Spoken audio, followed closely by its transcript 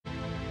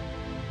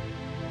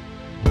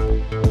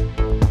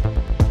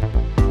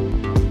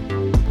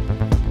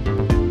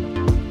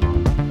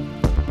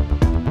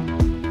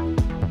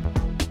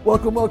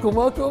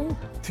Welcome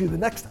to the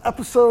next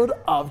episode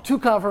of Two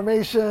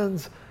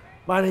Confirmations.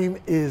 My name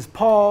is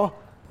Paul.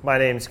 My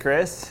name's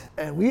Chris.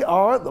 And we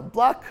are the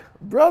Block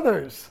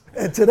Brothers.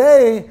 And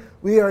today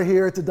we are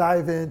here to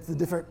dive into the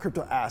different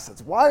crypto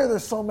assets. Why are there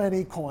so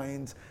many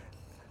coins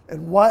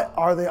and what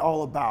are they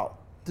all about?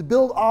 To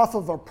build off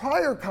of our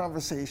prior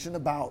conversation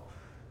about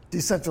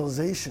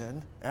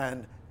decentralization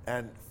and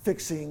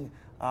fixing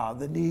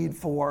the need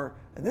for,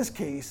 in this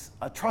case,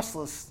 a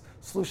trustless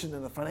solution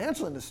in the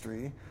financial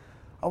industry,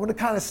 I want to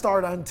kind of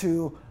start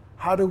onto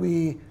how do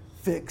we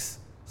fix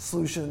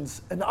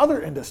solutions in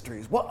other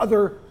industries? What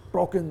other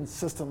broken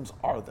systems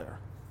are there?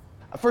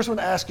 I first want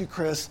to ask you,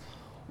 Chris,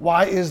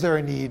 why is there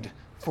a need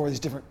for these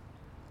different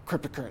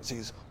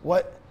cryptocurrencies?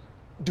 What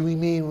do we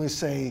mean when we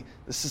say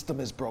the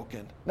system is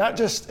broken? Not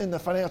just in the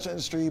financial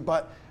industry,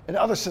 but in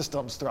other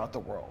systems throughout the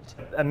world.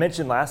 I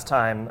mentioned last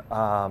time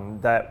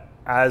that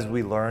as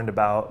we learned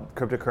about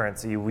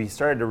cryptocurrency, we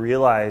started to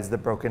realize the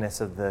brokenness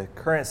of the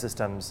current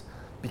systems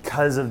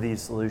because of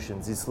these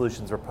solutions. These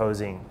solutions were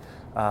posing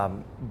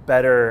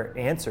better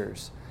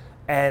answers.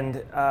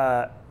 And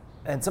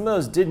some of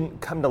those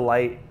didn't come to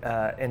light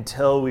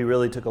until we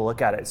really took a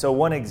look at it. So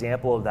one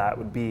example of that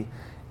would be,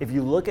 if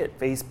you look at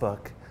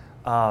Facebook,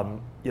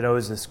 it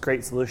was this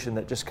great solution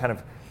that just kind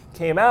of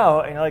came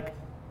out and you're like,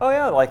 oh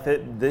yeah, like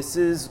this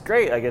is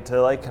great. I get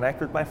to connect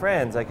with my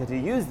friends. I get to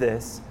use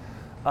this.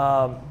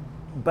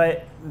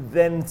 But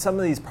then some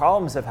of these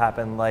problems have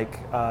happened,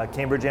 like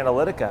Cambridge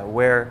Analytica,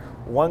 where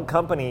one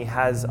company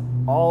has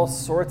all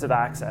sorts of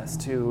access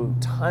to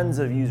tons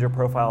of user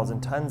profiles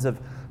and tons of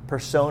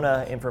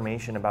persona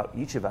information about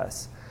each of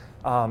us.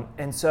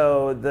 And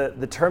so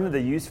the term that they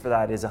use for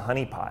that is a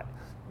honeypot,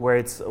 where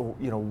it's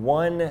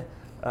one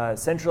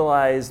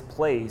centralized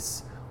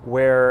place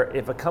where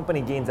if a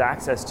company gains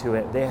access to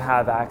it, they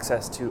have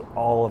access to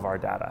all of our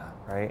data,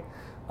 right?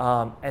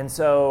 And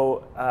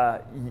so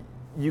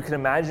you can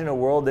imagine a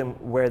world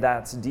where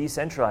that's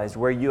decentralized,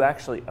 where you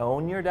actually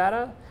own your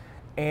data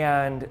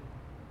and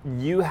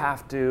you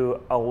have to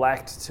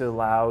elect to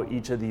allow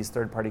each of these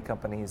third-party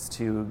companies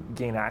to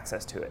gain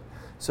access to it.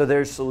 So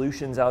there's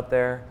solutions out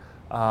there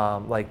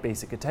like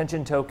Basic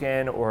Attention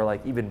Token or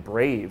like even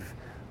Brave,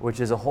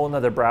 which is a whole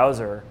nother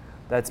browser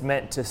that's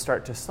meant to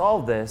start to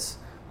solve this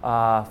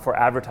for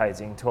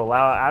advertising, to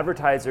allow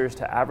advertisers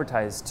to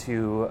advertise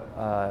to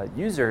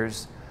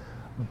users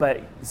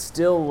but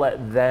still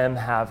let them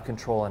have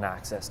control and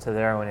access to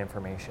their own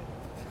information.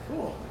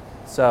 Cool.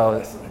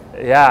 So,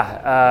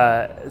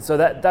 yeah. So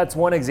that's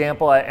one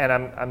example, and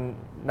I'm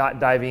not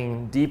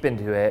diving deep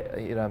into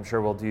it. I'm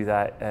sure we'll do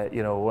that.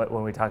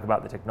 When we talk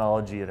about the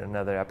technology in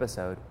another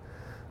episode.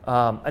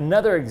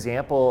 Another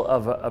example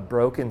of a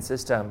broken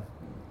system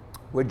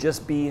would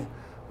just be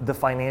the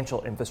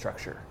financial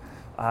infrastructure.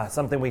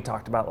 Something we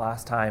talked about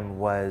last time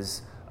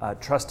was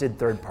trusted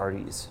third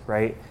parties,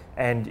 right?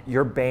 And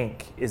your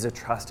bank is a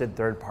trusted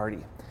third party.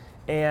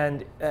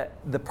 And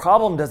the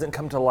problem doesn't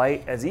come to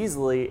light as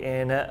easily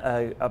in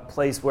a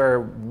place where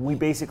we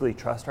basically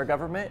trust our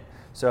government.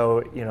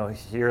 So,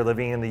 here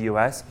living in the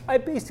US, I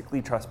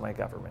basically trust my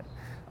government.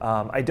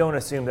 I don't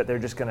assume that they're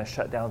just going to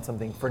shut down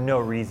something for no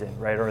reason,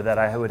 right? Or that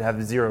I would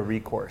have zero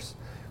recourse.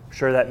 I'm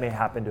sure that may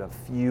happen to a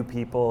few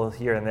people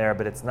here and there,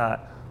 but it's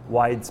not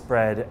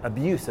widespread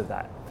abuse of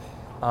that.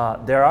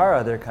 There are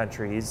other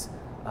countries,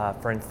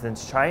 for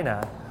instance,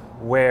 China,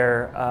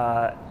 where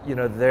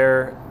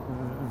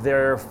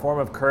their form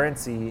of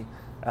currency,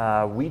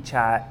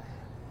 WeChat,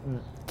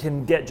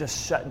 can get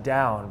just shut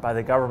down by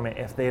the government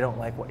if they don't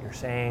like what you're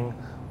saying,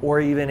 or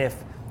even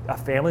if a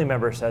family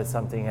member says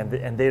something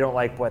and they don't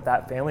like what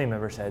that family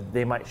member said,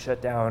 they might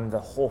shut down the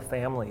whole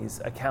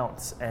family's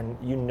accounts and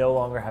you no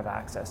longer have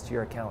access to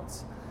your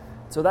accounts.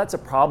 So that's a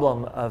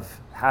problem of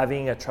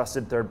having a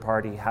trusted third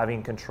party,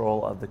 having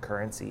control of the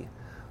currency.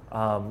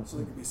 So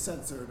they could be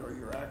censored or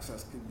your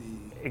access could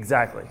be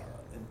exactly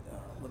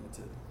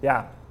limited.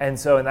 Yeah, and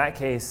so in that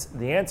case,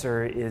 the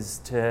answer is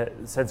to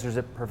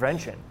censorship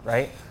prevention,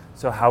 right?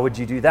 So how would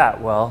you do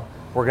that? Well,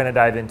 we're going to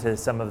dive into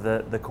some of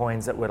the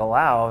coins that would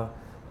allow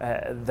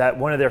that.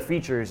 One of their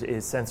features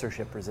is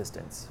censorship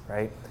resistance,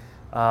 right?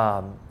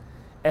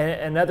 And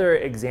another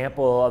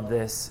example of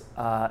this,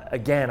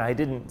 again, I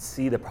didn't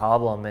see the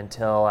problem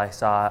until I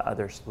saw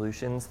other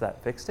solutions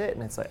that fixed it,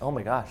 and it's like, oh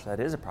my gosh, that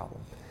is a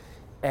problem.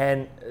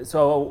 And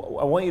so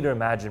I want you to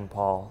imagine,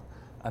 Paul,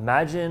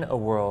 imagine a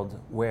world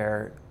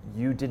where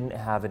you didn't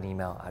have an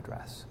email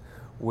address,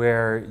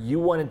 where you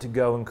wanted to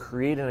go and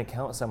create an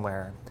account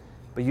somewhere,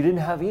 but you didn't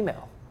have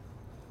email.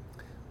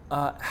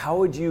 How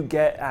would you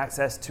get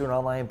access to an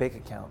online bank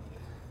account?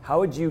 How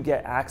would you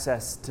get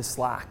access to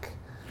Slack?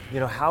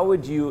 How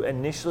would you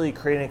initially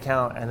create an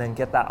account and then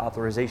get that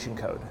authorization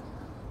code?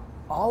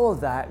 All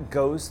of that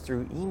goes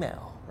through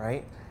email,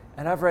 right?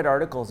 And I've read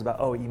articles about,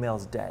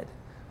 email's dead.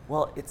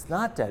 Well, it's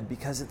not dead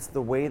because it's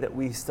the way that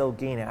we still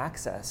gain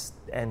access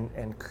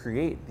and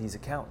create these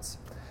accounts.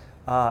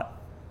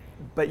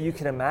 But you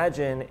can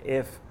imagine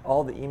if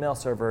all the email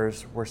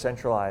servers were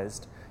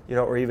centralized,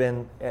 or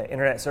even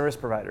internet service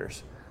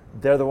providers,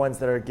 they're the ones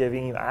that are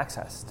giving you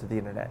access to the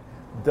internet.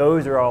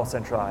 those are all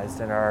centralized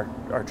and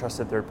are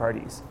trusted third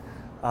parties.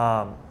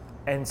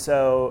 And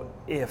so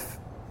if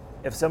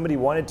somebody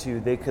wanted to,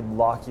 they could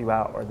lock you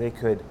out or they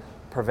could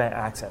prevent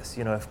access.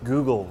 If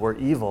Google were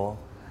evil,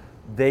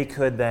 they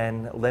could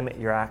then limit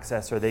your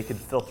access or they could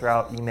filter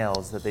out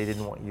emails that they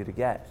didn't want you to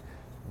get.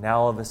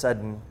 Now all of a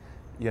sudden,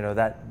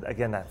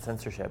 that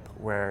censorship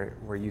where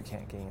you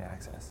can't gain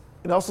access.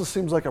 It also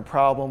seems like a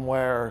problem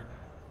where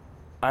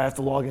I have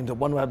to log into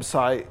one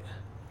website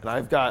and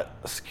I've got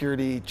a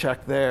security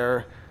check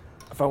there.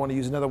 If I want to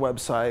use another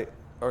website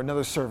or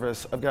another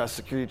service, I've got a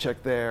security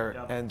check there.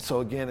 Yep. And so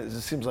again, it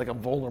just seems like I'm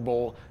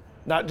vulnerable,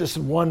 not just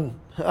through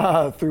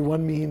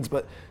one means,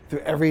 but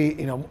through every,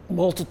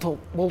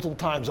 multiple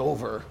times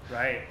over.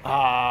 Right.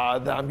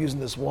 That I'm using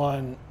this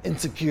one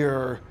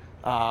insecure,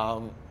 I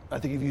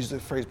think you've used the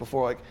phrase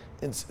before, like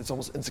it's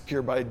almost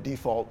insecure by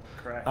default.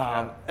 Correct.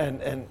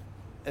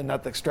 And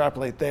not to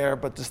extrapolate there,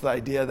 but just the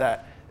idea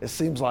that it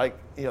seems like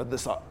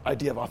this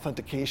idea of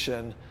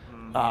authentication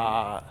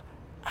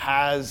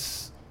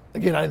has,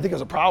 again, I didn't think it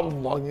was a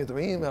problem logging into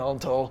my email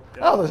until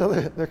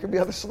there could be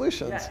other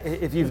solutions. Yeah.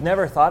 If you've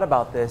never thought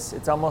about this,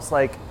 it's almost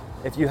like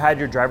if you had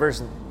your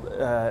driver's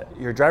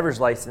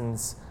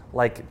license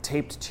like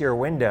taped to your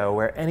window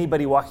where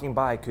anybody walking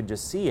by could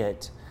just see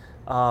it.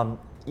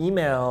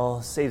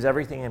 Email saves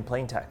everything in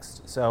plain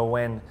text. So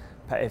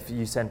if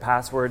you send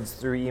passwords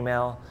through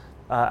email,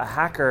 a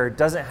hacker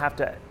doesn't have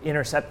to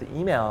intercept the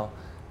email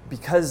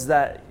because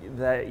the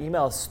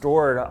email is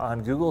stored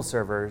on Google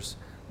servers.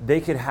 They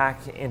could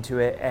hack into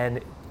it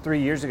and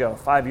 3 years ago,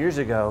 5 years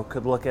ago,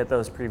 could look at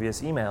those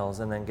previous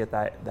emails and then get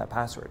that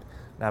password.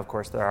 Now, of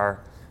course, there are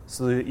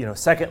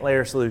second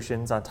layer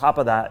solutions on top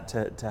of that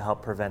to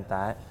help prevent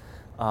that.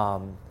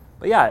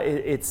 But yeah,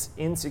 it's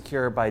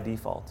insecure by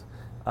default.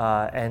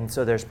 And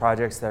so there's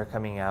projects that are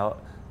coming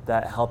out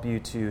that help you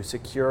to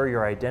secure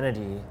your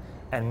identity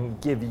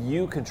and give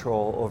you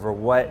control over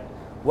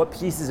what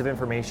pieces of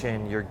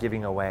information you're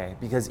giving away.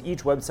 Because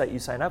each website you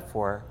sign up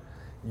for,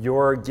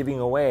 you're giving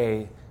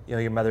away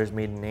your mother's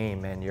maiden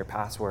name and your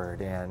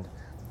password and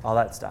all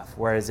that stuff.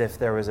 Whereas if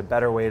there was a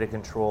better way to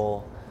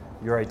control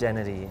your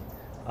identity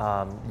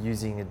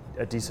using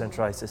a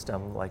decentralized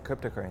system like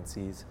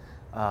cryptocurrencies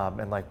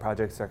and like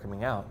projects that are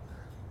coming out,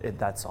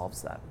 that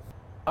solves that.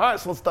 All right,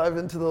 so let's dive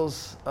into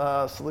those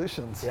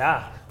solutions.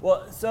 Yeah,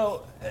 well,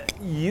 so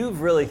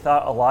you've really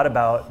thought a lot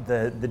about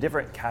the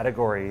different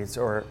categories,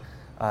 or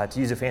to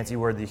use a fancy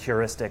word, the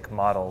heuristic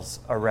models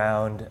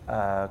around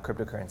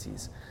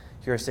cryptocurrencies.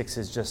 Heuristics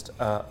is just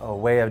a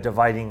way of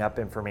dividing up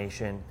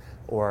information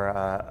or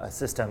a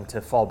system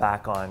to fall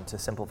back on to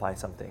simplify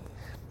something.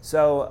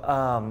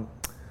 So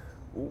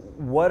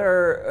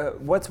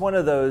what's one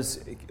of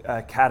those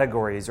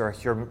categories or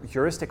a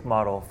heuristic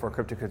model for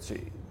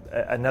cryptocurrency?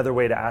 Another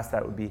way to ask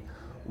that would be,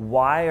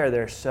 why are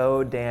there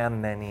so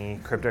damn many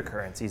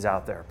cryptocurrencies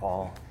out there,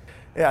 Paul?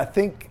 Yeah, I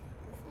think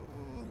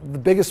the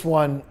biggest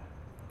one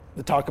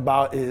to talk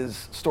about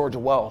is storage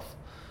of wealth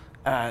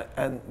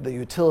and the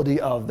utility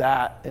of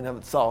that in of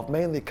itself,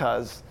 mainly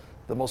because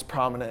the most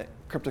prominent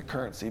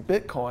cryptocurrency,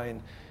 Bitcoin,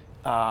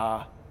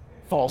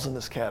 falls in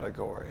this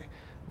category.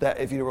 That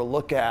if you were to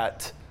look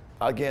at,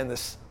 again,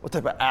 what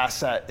type of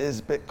asset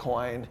is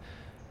Bitcoin,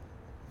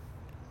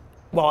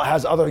 while it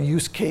has other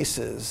use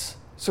cases,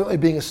 certainly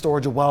being a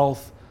storage of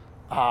wealth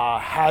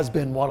has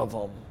been one of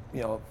them.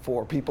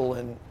 For people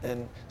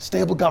in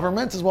stable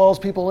governments as well as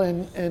people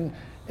in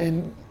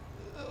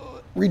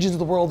regions of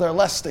the world that are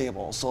less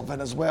stable. So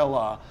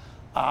Venezuela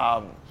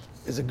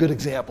is a good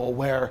example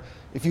where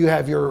if you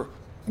have your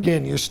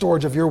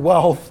storage of your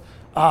wealth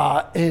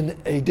in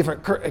a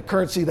different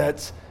currency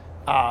that's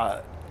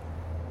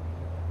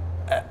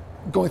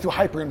going through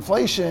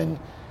hyperinflation,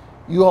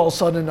 you all of a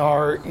sudden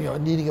are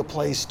needing a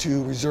place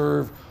to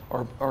reserve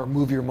or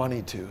move your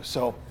money to.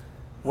 So,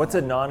 what's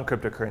a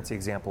non-cryptocurrency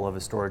example of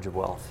a storage of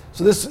wealth?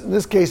 So in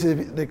this case,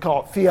 they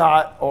call it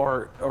fiat,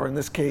 or in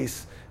this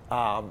case,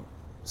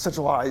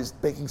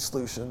 centralized banking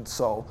solutions.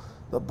 So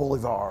the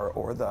Bolivar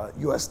or the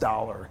U.S.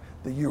 dollar,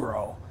 the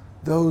euro,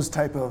 those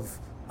type of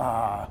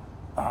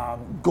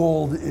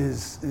gold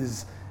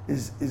is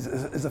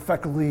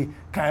effectively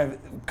kind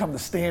of become the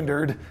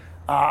standard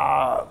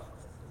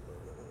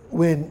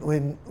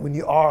when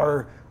you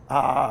are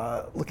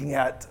looking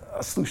at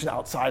a solution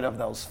outside of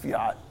those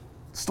fiat,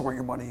 storing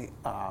your money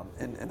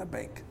in a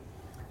bank.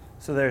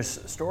 So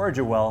there's storage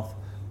of wealth.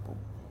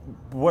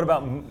 What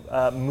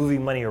about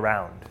moving money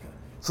around?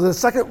 So the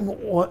second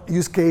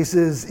use case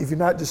is if you're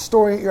not just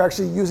storing it, you're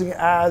actually using it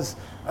as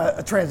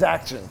a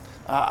transaction,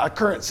 a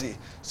currency.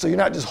 So you're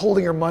not just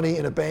holding your money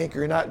in a bank, or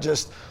you're not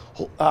just,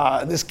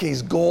 in this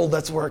case, gold.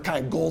 That's where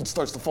kind of gold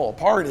starts to fall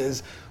apart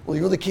is, well,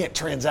 you really can't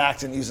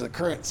transact and use it as a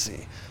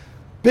currency.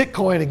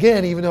 Bitcoin,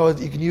 again, even though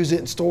you can use it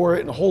and store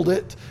it and hold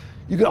it,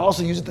 you can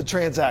also use it to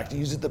transact,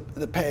 use it to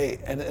pay.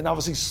 And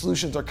obviously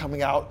solutions are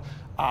coming out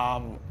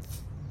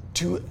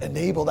to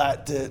enable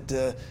that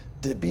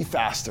to be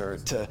faster,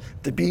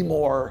 to be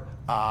more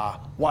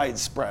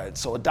widespread,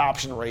 so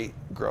adoption rate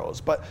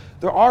grows. But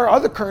there are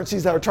other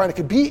currencies that are trying to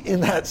compete in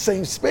that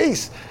same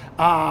space.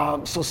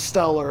 So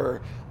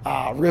Stellar,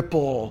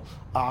 Ripple,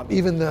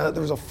 even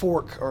there's a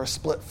fork or a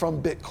split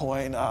from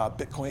Bitcoin,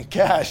 Bitcoin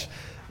Cash,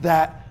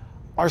 that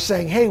are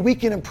saying, hey, we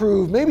can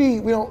improve.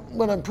 Maybe we don't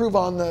want to improve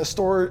on the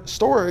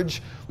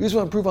storage. We just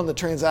want to improve on the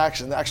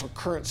transaction, the actual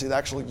currency, the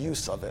actual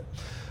use of it.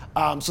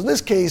 So in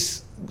this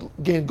case,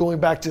 again, going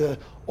back to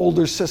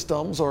older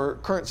systems or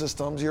current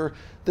systems, you're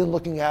then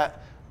looking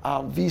at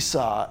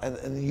Visa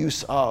and the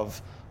use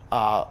of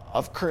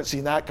currency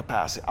in that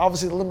capacity.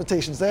 Obviously, the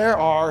limitations there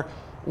are,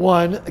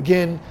 one,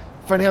 again,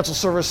 financial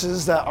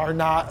services that are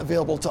not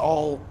available to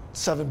all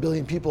 7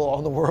 billion people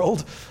in the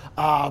world.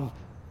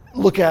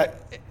 Look at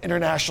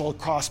international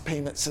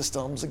cross-payment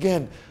systems.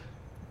 Again,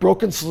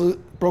 broken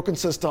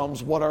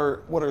systems, what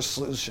are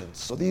solutions?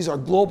 So these are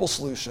global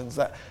solutions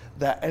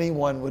that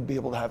anyone would be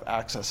able to have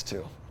access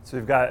to. So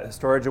we've got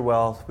storage of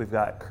wealth, we've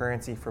got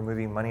currency for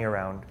moving money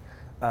around.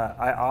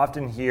 I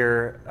often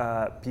hear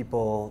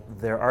people,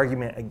 their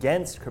argument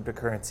against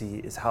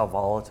cryptocurrency is how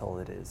volatile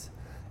it is.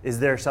 Is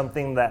there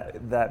something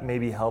that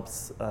maybe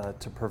helps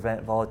to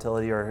prevent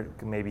volatility or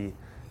maybe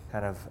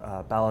kind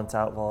of balance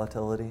out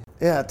volatility?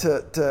 Yeah,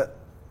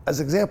 as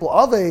an example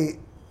of a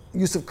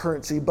use of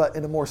currency, but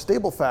in a more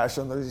stable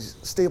fashion, there's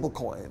stable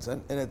coins.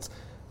 And it's,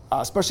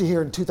 especially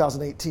here in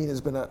 2018,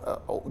 there's been a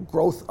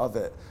growth of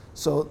it.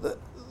 So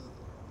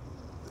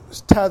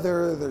there's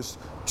Tether, there's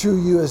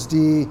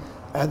TrueUSD,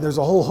 and there's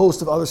a whole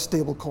host of other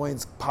stable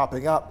coins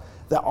popping up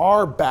that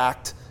are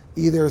backed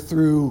either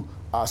through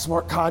a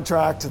smart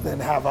contract to then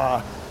have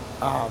a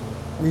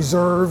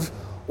reserve,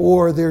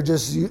 or they're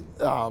just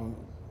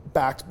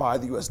backed by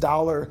the US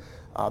dollar,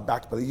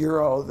 backed by the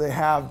euro. They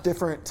have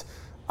different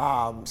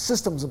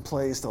systems in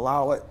place to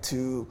allow it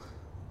to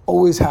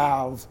always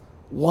have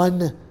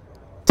one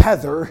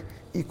tether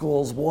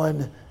equals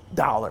 $1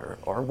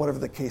 or whatever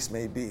the case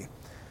may be.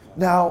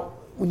 Now,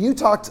 when you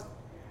talked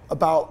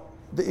about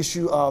the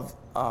issue of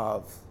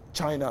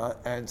China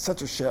and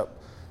censorship,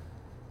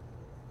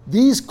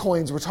 these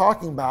coins we're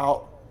talking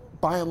about,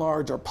 by and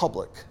large, are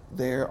public.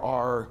 They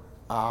are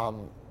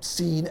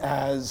seen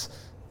as,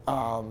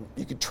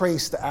 you could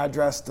trace the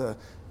address to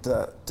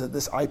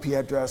this IP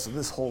address of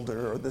this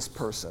holder or this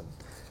person.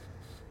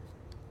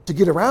 To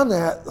get around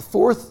that, the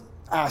fourth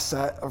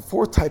asset or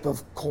fourth type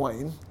of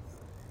coin,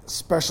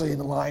 especially in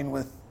line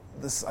with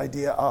this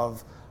idea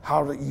of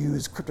how to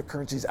use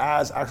cryptocurrencies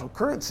as actual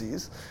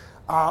currencies,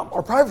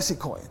 are privacy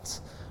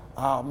coins.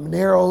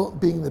 Monero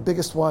being the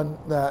biggest one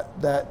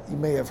that you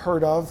may have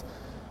heard of,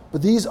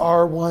 but these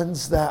are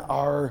ones that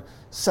are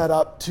set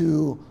up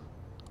to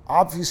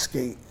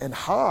obfuscate and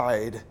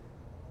hide,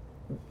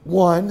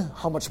 one,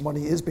 how much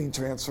money is being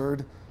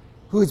transferred,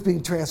 who it's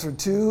being transferred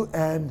to,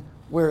 and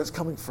where it's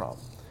coming from.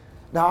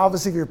 Now,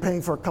 obviously, if you're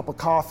paying for a cup of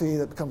coffee,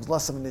 that becomes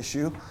less of an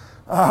issue.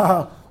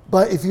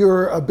 But if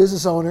you're a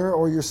business owner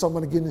or you're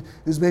someone, again,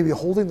 who's maybe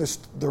holding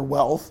their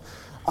wealth,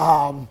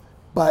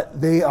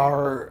 but they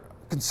are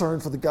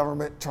concerned for the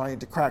government trying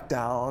to crack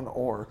down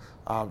or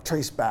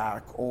trace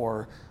back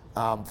or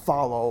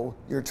follow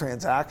your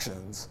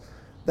transactions,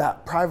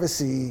 that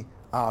privacy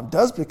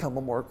does become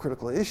a more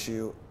critical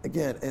issue,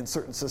 again, in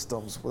certain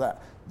systems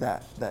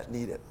that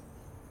need it.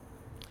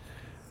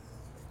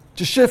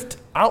 To shift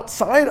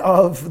outside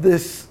of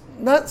this,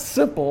 not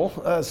simple,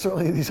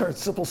 certainly these aren't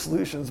simple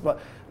solutions,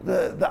 but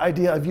the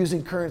idea of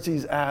using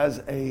currencies as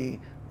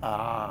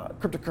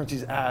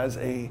cryptocurrencies as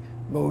a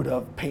mode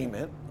of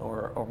payment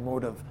or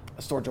mode of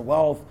storage of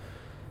wealth,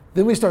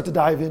 then we start to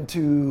dive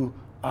into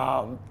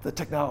the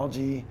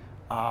technology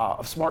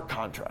of smart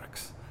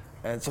contracts.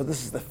 And so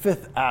this is the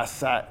fifth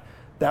asset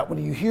that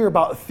when you hear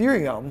about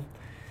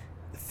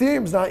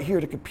Ethereum's not here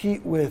to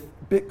compete with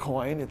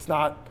Bitcoin. It's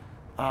not,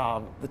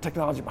 the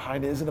technology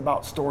behind it isn't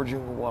about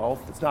storing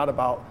wealth. It's not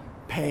about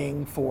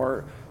paying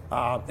for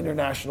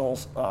international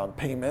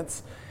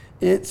payments.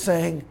 It's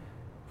saying,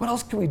 what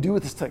else can we do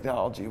with this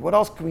technology? What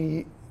else can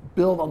we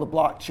build on the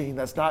blockchain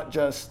that's not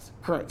just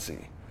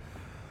currency?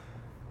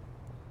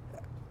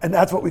 And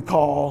that's what we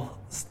call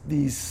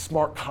these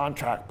smart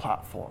contract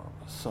platforms.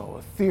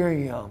 So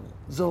Ethereum,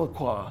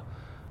 Zilliqa,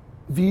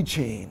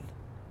 VeChain,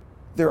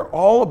 they're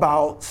all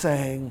about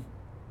saying,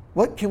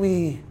 what can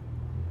we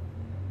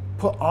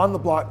put on the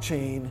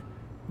blockchain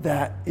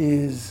that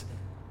is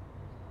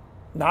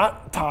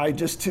not tied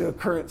just to a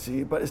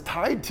currency, but is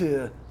tied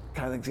to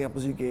kind of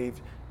examples you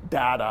gave,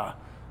 data,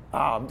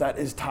 that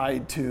is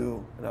tied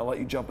to, and I'll let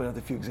you jump in with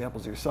a few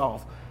examples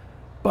yourself,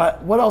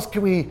 but what else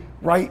can we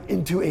write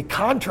into a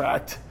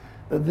contract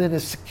that then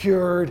is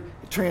secured,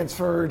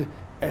 transferred,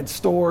 and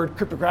stored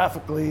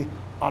cryptographically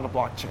on a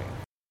blockchain?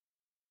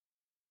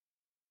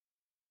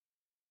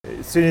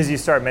 As soon as you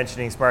start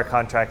mentioning smart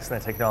contracts and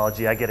the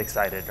technology, I get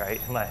excited, right?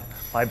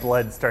 My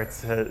blood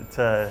starts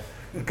to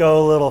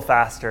go a little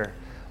faster.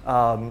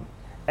 And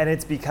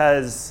it's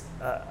because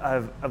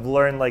I've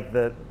learned like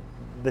the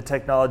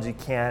technology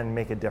can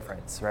make a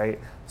difference, right?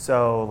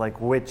 So like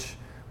which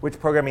which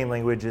programming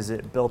language is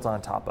it built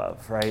on top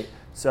of, right?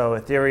 So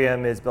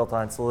Ethereum is built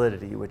on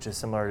Solidity, which is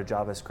similar to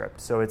JavaScript.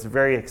 So it's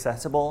very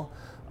accessible,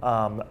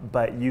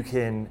 but you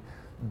can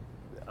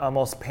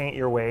almost paint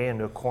your way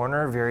into a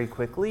corner very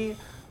quickly,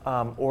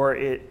 or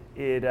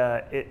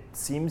it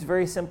seems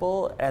very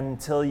simple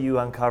until you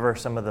uncover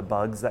some of the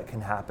bugs that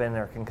can happen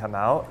or can come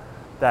out,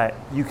 that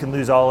you can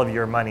lose all of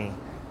your money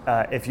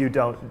if you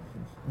don't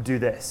do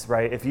this,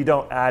 right? If you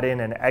don't add in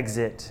an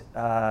exit,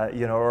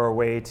 or a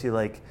way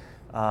to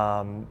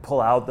pull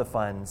out the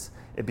funds,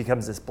 it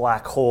becomes this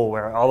black hole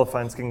where all the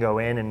funds can go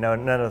in and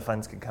none of the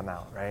funds can come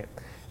out, right?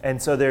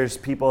 And so there's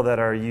people that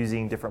are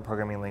using different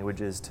programming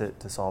languages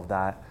to solve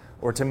that,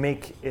 or to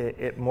make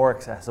it more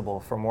accessible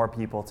for more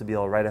people to be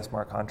able to write a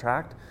smart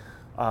contract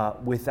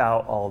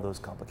without all those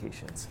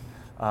complications.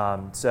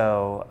 EOS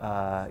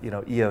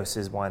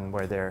is one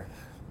where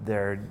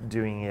they're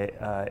doing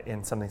it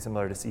in something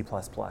similar to C++.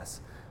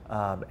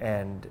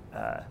 And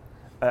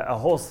a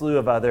whole slew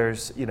of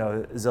others.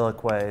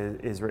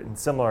 Zilliqa is written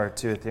similar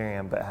to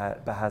Ethereum, but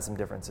has some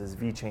differences.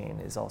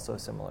 VeChain is also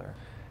similar.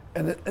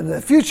 And in the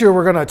future,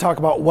 we're going to talk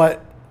about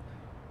what,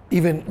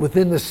 even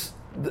within this,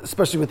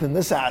 especially within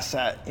this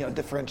asset,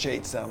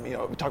 differentiates them. We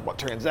talk about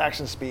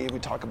transaction speed. We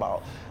talk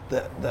about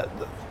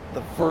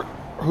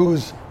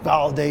who's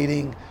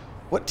validating,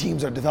 what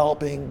teams are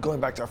developing. Going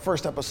back to our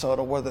first episode,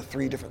 of what are the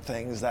 3 different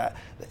things that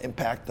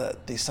impact the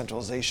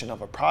decentralization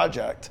of a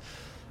project.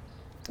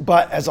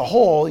 But as a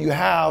whole, you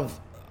have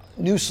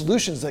new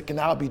solutions that can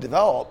now be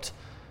developed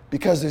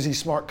because there's these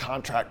smart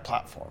contract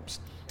platforms.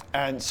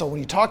 And so when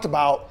you talked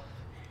about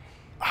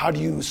how do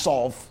you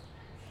solve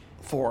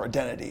for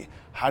identity,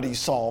 how do you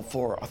solve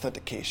for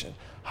authentication,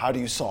 how do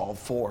you solve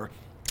for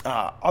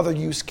other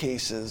use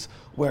cases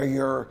where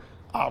you're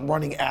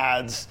running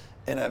ads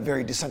in a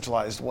very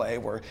decentralized way,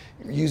 where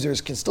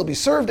users can still be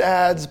served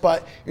ads,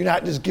 but you're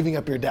not just giving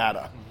up your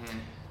data. Mm-hmm.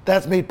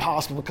 That's made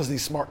possible because of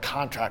these smart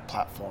contract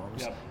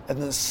platforms. Yep.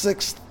 And the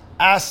 6th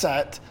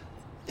asset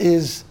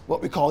is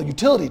what we call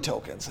utility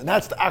tokens, and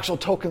that's the actual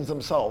tokens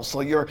themselves.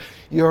 So you're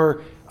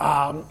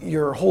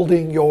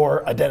holding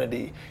your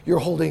identity, you're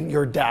holding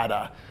your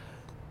data.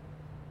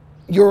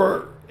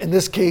 You're, in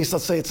this case,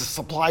 let's say it's a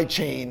supply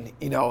chain,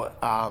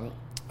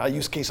 a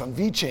use case on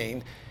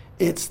VeChain.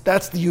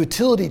 That's the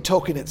utility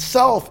token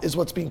itself is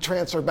what's being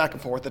transferred back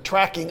and forth, the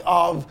tracking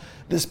of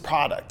this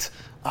product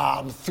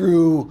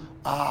through,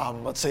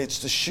 let's say it's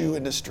the shoe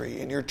industry,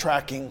 and you're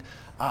tracking.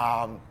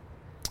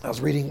 I was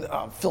reading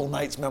Phil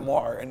Knight's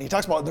memoir, and he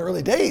talks about in the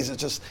early days,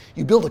 it's just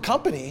you build a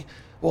company,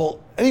 well,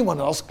 anyone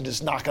else can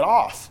just knock it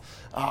off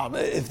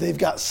if they've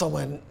got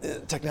someone,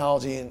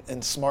 technology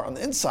and smart on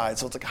the inside.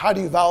 So it's like, how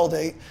do you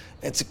validate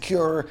and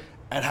secure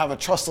and have a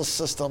trustless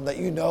system that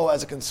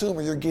as a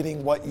consumer you're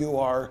getting what you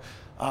are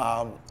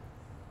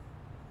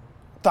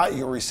thought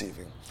you were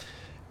receiving.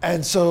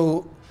 And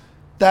so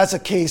that's a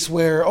case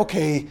where,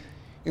 okay,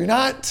 you're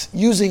not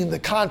using the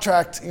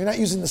contract, you're not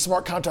using the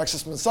smart contract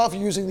system itself,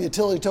 you're using the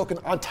utility token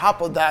on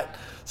top of that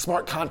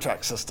smart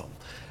contract system.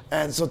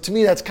 And so to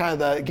me, that's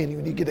kind of again,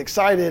 when you get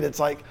excited, it's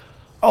like,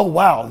 oh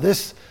wow,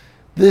 this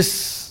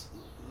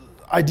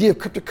idea of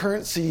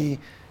cryptocurrency,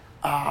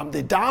 the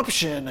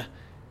adoption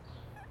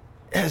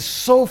has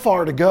so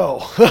far to go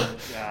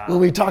when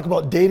we talk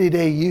about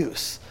day-to-day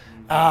use,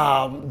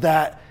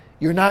 that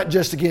you're not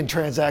just, again,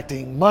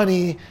 transacting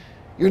money,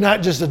 you're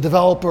not just a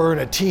developer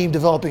and a team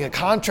developing a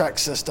contract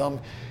system,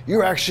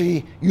 you're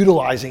actually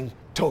utilizing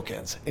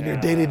tokens in your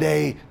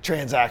day-to-day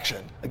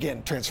transaction.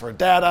 Again, transfer of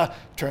data,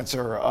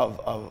 transfer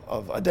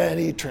of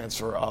identity,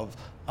 transfer of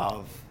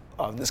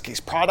in this case,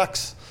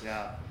 products.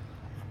 Yeah.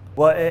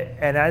 Well,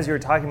 and as you were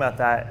talking about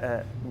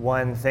that,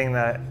 one thing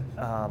that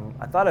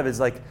I thought of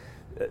is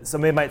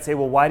somebody might say,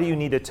 well, why do you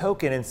need a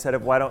token instead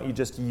of why don't you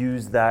just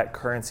use that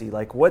currency?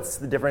 What's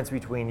the difference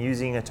between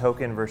using a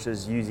token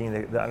versus using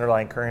the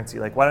underlying currency?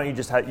 Why don't you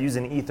just use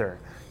an Ether,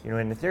 in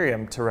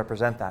Ethereum to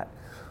represent that?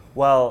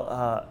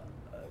 Well,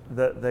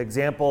 the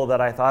example that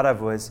I thought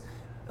of was,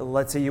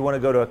 let's say you want to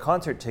go to a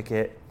concert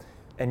ticket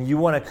and you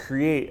want to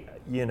create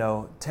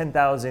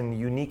 10,000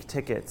 unique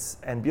tickets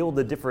and be able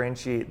to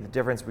differentiate the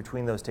difference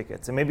between those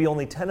tickets. And maybe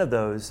only 10 of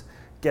those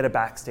get a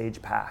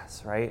backstage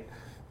pass, right?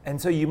 And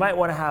so you might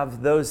want to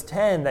have those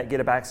 10 that get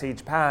a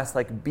backstage pass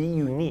be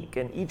unique,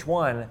 and each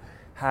one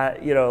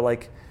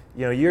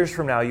years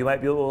from now you might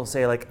be able to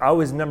say I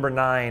was number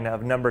 9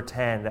 of number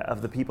 10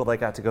 of the people that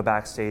got to go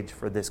backstage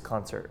for this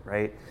concert,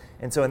 right?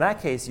 And so in that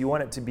case, you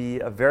want it to be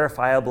a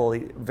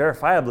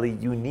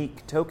verifiably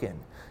unique token.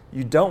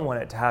 You don't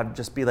want it to have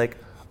just be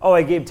oh,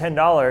 I gave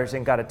 $10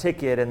 and got a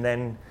ticket, and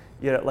then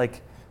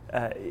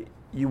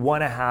you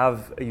want to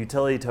have a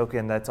utility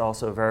token that's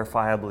also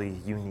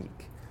verifiably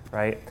unique,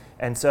 right?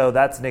 And so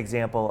that's an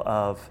example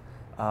of,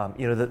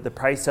 the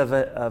price of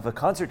a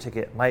concert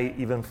ticket might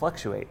even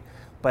fluctuate,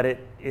 but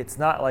it's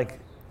not like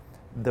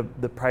the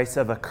price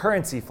of a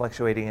currency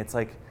fluctuating. It's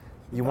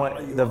you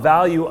want the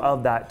value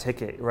of that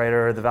ticket, right,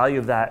 or the value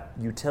of that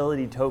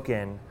utility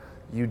token.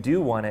 You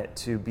do want it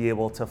to be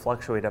able to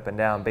fluctuate up and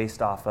down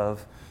based off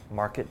of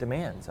market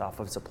demands,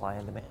 off of supply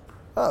and demand.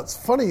 Oh, it's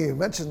funny you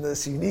mentioned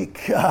this unique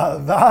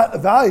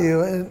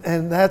value,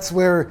 and that's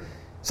where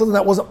something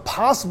that wasn't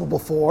possible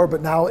before,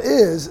 but now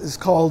is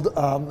called,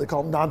 they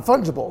call them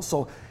non-fungible.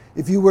 So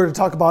if you were to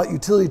talk about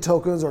utility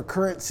tokens or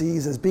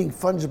currencies as being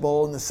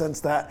fungible in the sense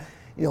that,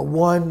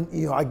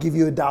 I give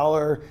you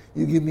 $1,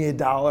 you give me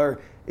 $1,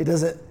 it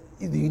doesn't,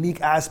 the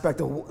unique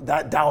aspect of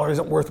that dollar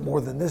isn't worth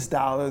more than this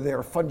dollar,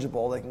 they're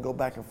fungible, they can go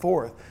back and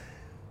forth.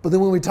 But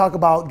then when we talk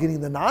about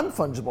getting the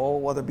non-fungible,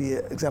 whether it be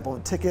an example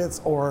of tickets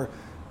or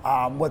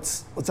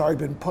what's already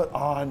been put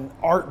on,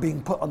 art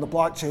being put on the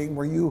blockchain,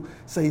 where you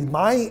say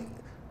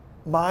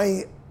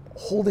my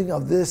holding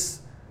of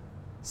this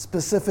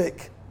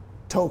specific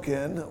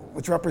token,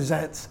 which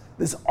represents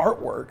this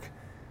artwork,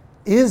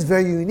 is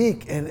very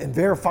unique and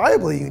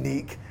verifiably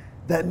unique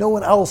that no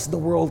one else in the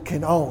world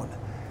can own.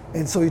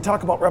 And so you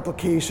talk about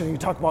replication, you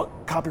talk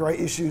about copyright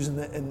issues in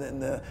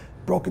the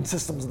broken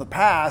systems of the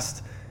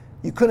past,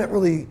 you couldn't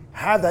really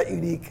have that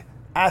unique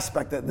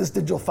aspect that this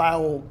digital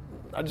file,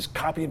 I just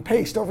copy and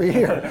paste over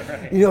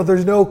here. Right.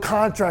 There's no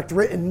contract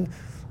written.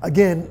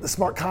 Again, the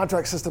smart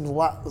contract system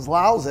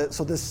allows it.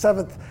 So this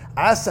seventh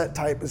asset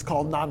type is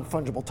called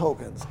non-fungible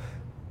tokens.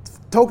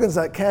 Tokens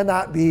that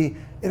cannot be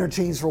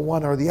interchanged for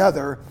one or the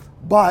other,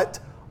 but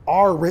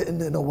are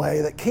written in a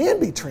way that can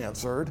be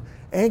transferred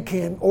and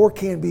can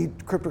be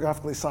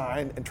cryptographically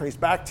signed and traced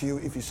back to you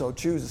if you so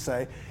choose to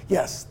say,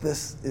 yes,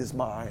 this is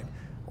mine.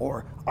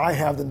 Or I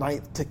have the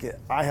 9th ticket.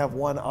 I have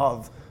one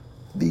of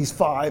these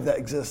 5 that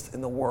exist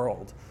in the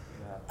world.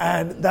 Yeah.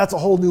 And that's a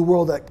whole new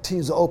world that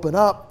continues to open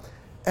up.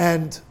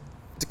 And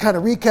to kind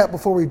of recap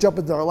before we jump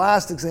into our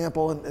last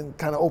example and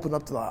kind of open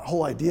up to the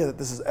whole idea that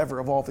this is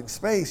ever-evolving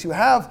space, you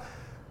have,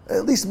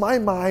 at least in my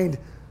mind,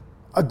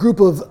 a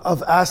group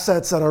of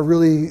assets that are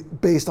really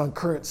based on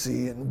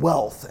currency and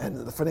wealth and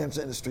the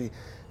financial industry.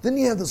 Then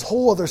you have this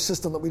whole other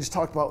system that we just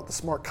talked about with the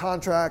smart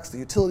contracts, the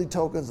utility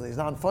tokens, and these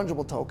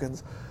non-fungible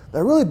tokens that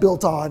are really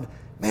built on,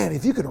 man,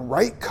 if you can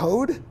write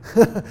code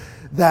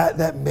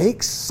that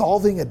makes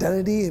solving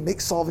identity and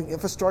makes solving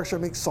infrastructure,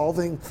 makes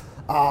solving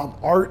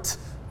art,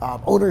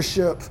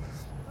 ownership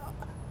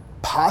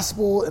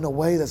possible in a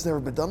way that's never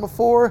been done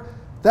before,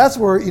 that's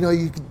where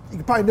you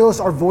can probably notice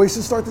our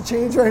voices start to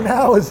change right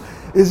now is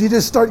you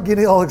just start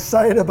getting all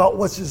excited about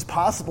what's just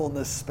possible in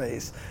this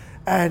space.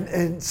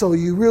 And so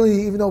you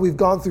really, even though we've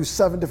gone through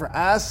 7 different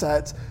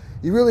assets,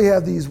 you really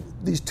have these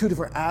 2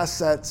 different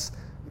assets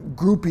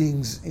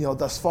groupings,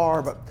 thus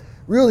far. But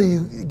really,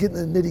 you get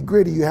in the nitty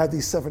gritty, you have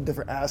these 7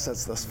 different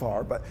assets thus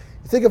far. But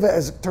you think of it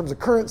as in terms of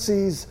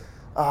currencies,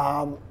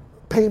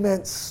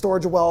 payments,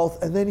 storage of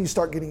wealth, and then you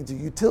start getting into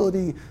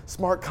utility,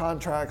 smart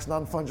contracts,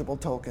 non-fungible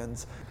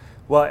tokens.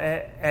 Well,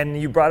 and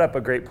you brought up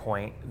a great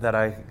point that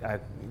I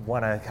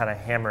want to kind of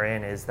hammer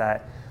in, is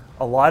that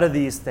a lot of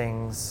these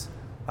things,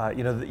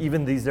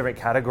 even these different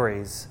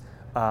categories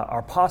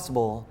are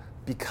possible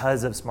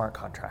because of smart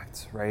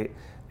contracts, right?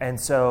 And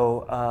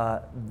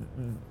so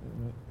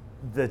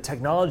the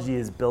technology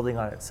is building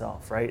on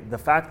itself, right? The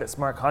fact that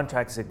smart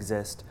contracts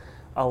exist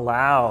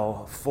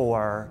allow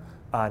for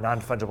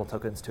non-fungible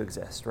tokens to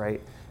exist,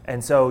 right?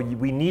 And so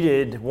we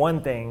needed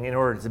one thing in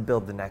order to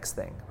build the next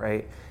thing,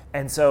 right?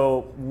 And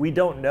so we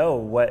don't know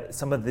what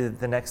some of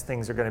the next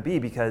things are going to be,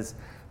 because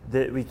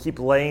we keep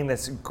laying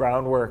this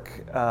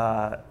groundwork,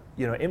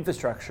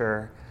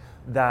 infrastructure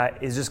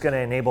that is just going to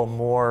enable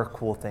more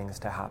cool things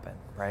to happen,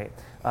 right?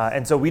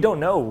 And so we don't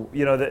know,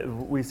 that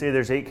we say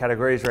there's 8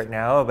 categories right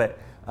now, but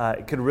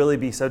it could really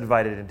be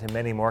subdivided into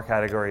many more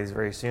categories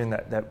very soon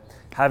that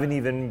haven't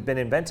even been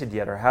invented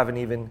yet or haven't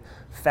even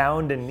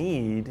found a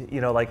need.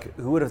 Like,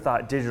 who would have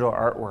thought digital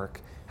artwork,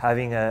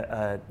 having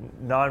a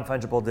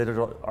non-fungible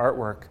digital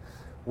artwork,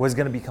 was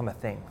going to become a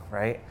thing,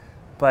 right?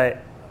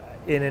 But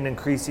in an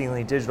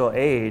increasingly digital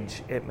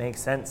age, it makes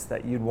sense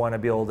that you'd want to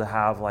be able to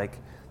have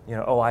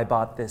I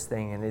bought this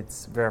thing and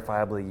it's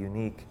verifiably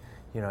unique,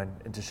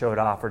 and to show it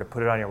off or to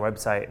put it on your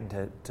website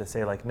and to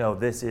say no,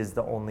 this is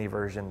the only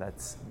version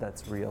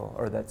that's real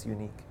or that's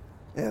unique.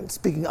 And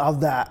speaking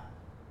of that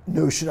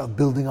notion of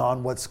building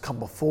on what's come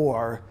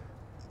before,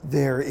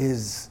 there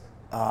is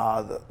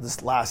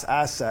this last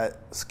asset,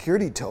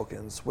 security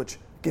tokens, which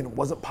again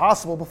wasn't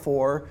possible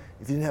before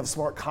if you didn't have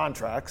smart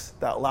contracts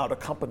that allowed a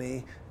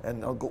company,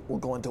 and we'll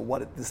go into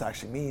what this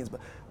actually means, but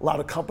allowed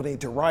a company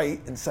to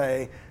write and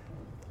say,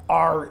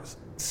 our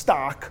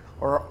stock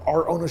or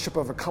our ownership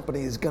of a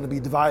company is going to be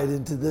divided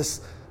into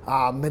this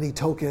many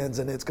tokens,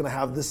 and it's going to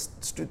have this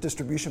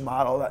distribution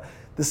model. That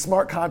the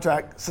smart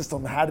contract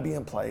system had to be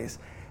in place,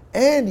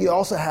 and you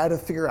also had to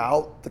figure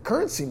out the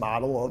currency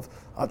model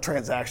of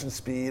transaction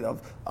speed,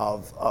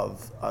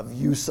 of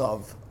use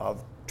of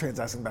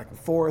transacting back and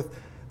forth.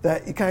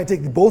 That you kind of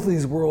take both of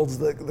these worlds,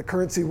 the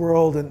currency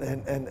world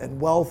and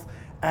wealth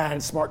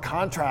and smart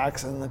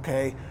contracts, and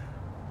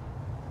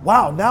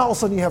wow, now all of a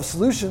sudden you have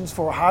solutions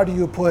for how do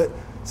you put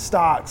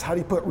stocks, how do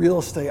you put real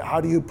estate, how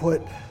do you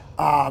put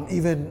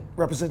even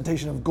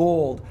representation of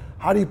gold,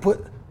 how do you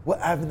put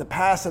what have in the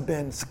past have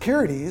been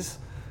securities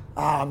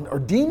or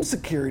deemed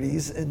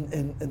securities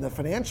in the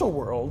financial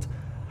world,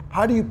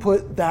 how do you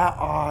put that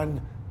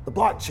on the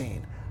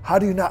blockchain? how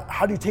do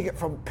you take it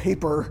from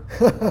paper?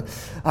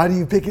 How do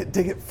you take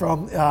it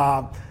from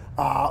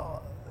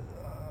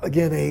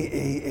again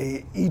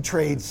a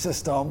e-trade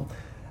system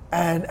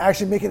and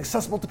actually make it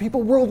accessible to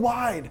people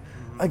worldwide?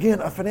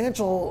 Again, a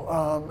financial,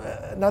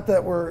 not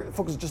that we're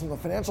focused just on the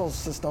financial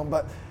system,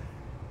 but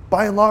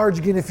by and large,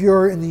 again, if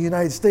you're in the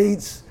United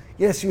States,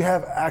 yes, you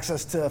have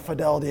access to a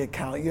Fidelity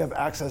account, you have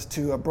access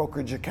to a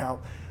brokerage account,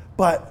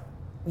 but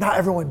not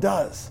everyone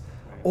does.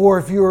 Or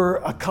if you're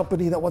a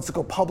company that wants to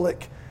go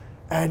public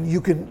and you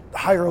can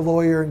hire a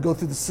lawyer and go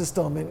through the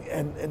system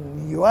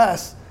in the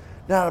US,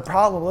 not a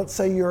problem. Let's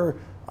say you're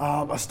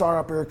a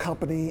startup or a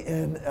company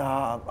in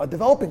a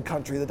developing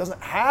country that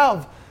doesn't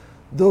have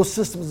those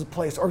systems in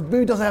place, or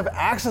maybe doesn't have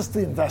access to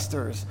the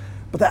investors,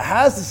 but that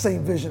has the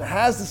same vision,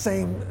 has the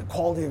same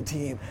quality of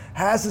team,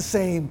 has the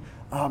same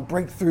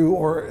breakthrough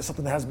or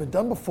something that hasn't been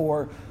done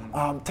before,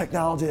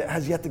 technology that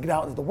has yet to get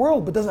out into the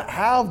world, but doesn't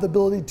have the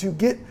ability to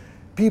get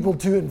people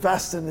to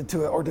invest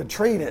into it or to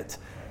trade it.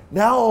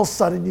 Now all of a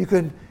sudden you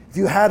can, if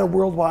you had a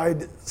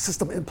worldwide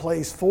system in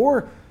place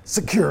for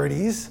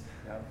securities,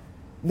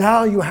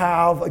 now you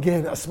have,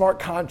 again, a smart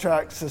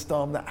contract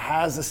system that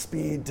has the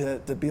speed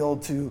to be able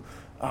to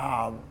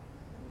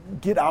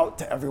get out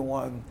to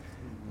everyone.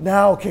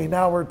 Now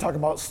we're talking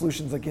about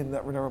solutions again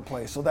that were never in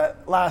place. So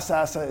that last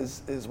asset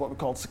is what we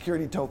call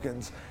security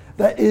tokens.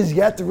 That is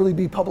yet to really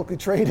be publicly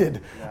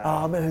traded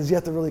and has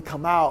yet to really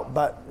come out,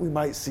 but we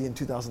might see in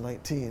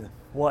 2019.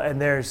 Well, and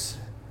there's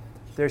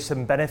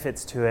some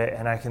benefits to it,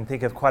 and I can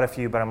think of quite a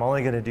few, but I'm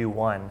only going to do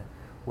one,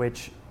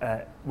 which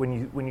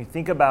when you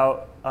think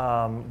about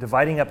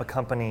dividing up a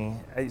company,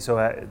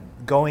 so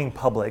going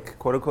public,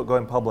 quote unquote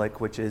going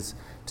public, which is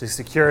to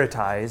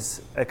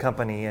securitize a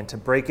company and to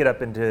break it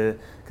up into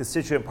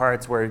constituent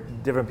parts where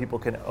different people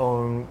can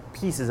own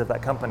pieces of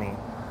that company.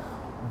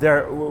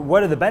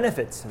 What are the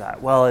benefits to that?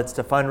 Well, it's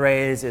to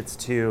fundraise, it's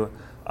to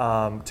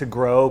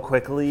grow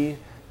quickly.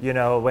 You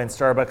know, when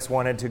Starbucks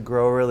wanted to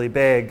grow really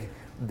big,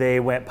 they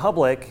went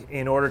public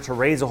in order to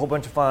raise a whole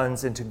bunch of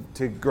funds and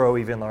to grow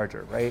even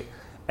larger, right?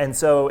 And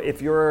so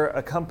if you're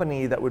a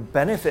company that would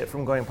benefit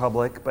from going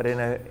public, but in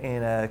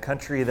a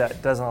country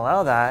that doesn't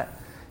allow that,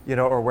 you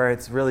know, or where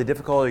it's really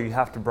difficult or you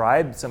have to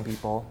bribe some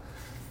people,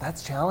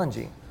 that's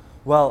challenging.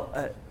 Well,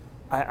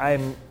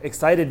 I'm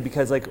excited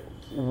because like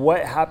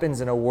what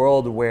happens in a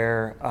world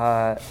where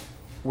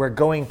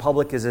going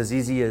public is as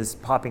easy as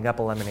popping up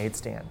a lemonade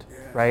stand,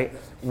 right?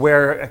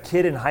 Where a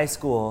kid in high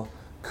school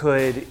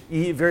could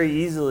very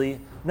easily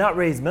not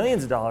raise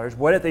millions of dollars.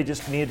 What if they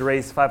just needed to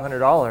raise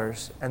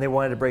 $500 and they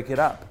wanted to break it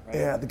up? Right?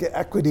 Yeah, to get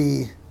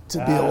equity, to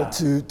be able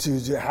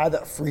to have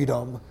that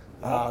freedom,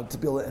 to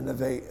be able to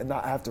innovate and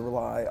not have to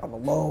rely on a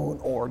loan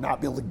or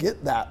not be able to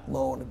get that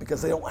loan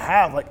because they don't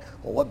have like,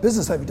 well, what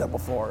business have you done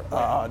before?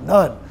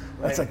 None.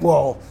 It's like,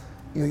 well,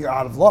 you're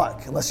out of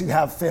luck unless you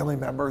have family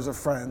members or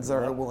friends that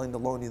are willing to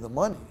loan you the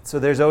money. So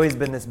there's always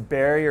been this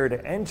barrier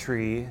to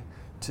entry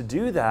to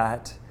do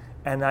that.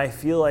 And I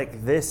feel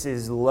like this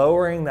is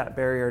lowering that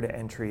barrier to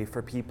entry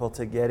for people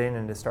to get in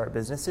and to start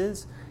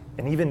businesses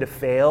and even to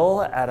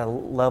fail at a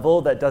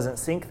level that doesn't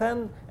sink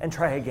them and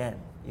try again,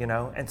 you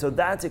know? And so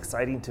that's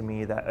exciting to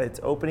me that it's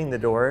opening the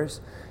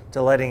doors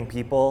to letting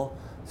people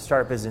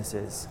start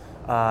businesses,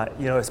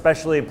 you know,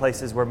 especially in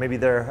places where maybe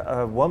they're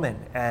a woman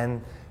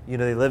and, you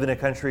know, they live in a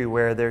country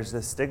where there's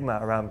this stigma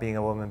around being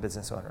a woman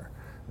business owner.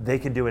 They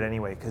could do it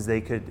anyway because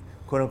they could,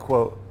 quote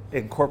unquote,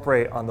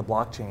 incorporate on the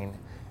blockchain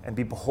and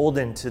be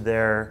beholden to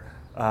their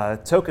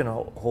token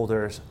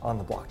holders on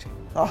the blockchain.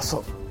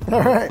 Awesome.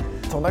 All right.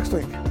 Until next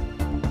week.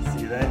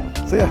 See you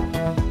then. See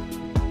ya.